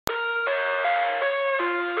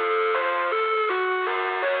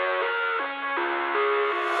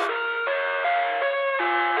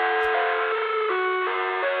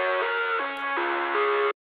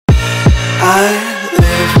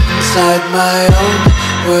inside my own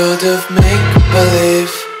world of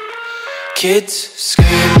make-believe. Kids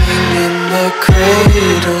screaming in their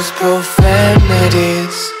cradles,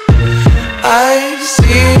 profanities. I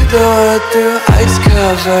see the world through eyes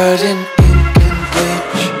covered in ink and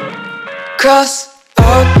bleach. Cross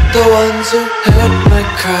out the ones who heard my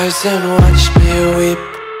cries and watched me weep.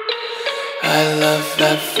 I love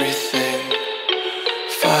everything.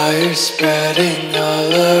 Fire spreading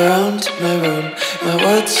all around my room. My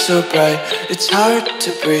world's so bright, it's hard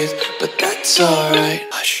to breathe, but that's alright.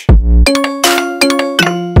 Hush.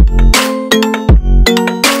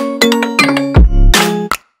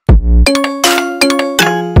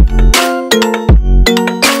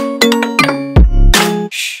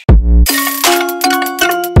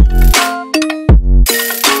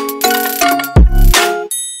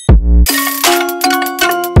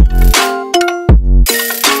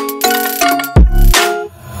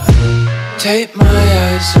 Tape my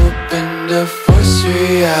eyes open to force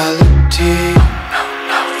reality.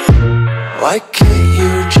 Why can't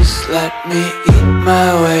you just let me eat my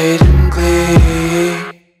weight in glee?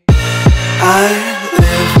 I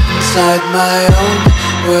live inside my own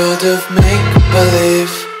world of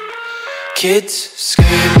make-believe. Kids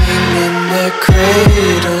screaming in their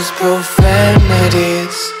cradles,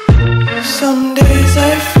 profanities. Some days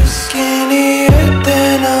I feel skinnier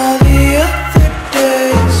than all the other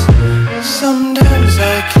days. Sometimes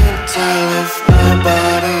I can't tell if my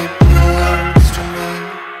body belongs to me.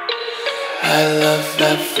 I love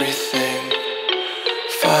everything.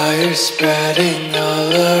 Fire spreading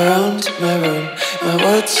all around my room. My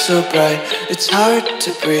world's so bright, it's hard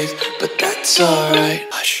to breathe, but that's alright.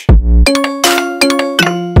 Hush.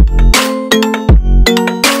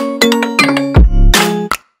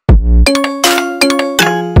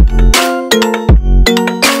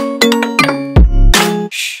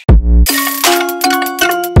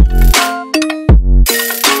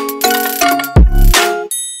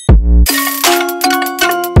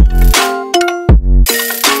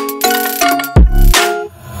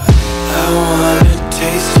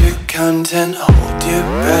 Content, hold your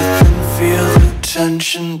breath and feel the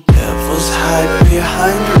tension. Devils hide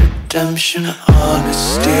behind redemption.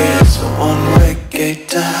 Honesty is a one-way gate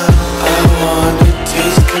to hell. I wanna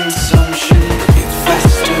taste consumption, breathe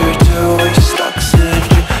faster to waste oxygen.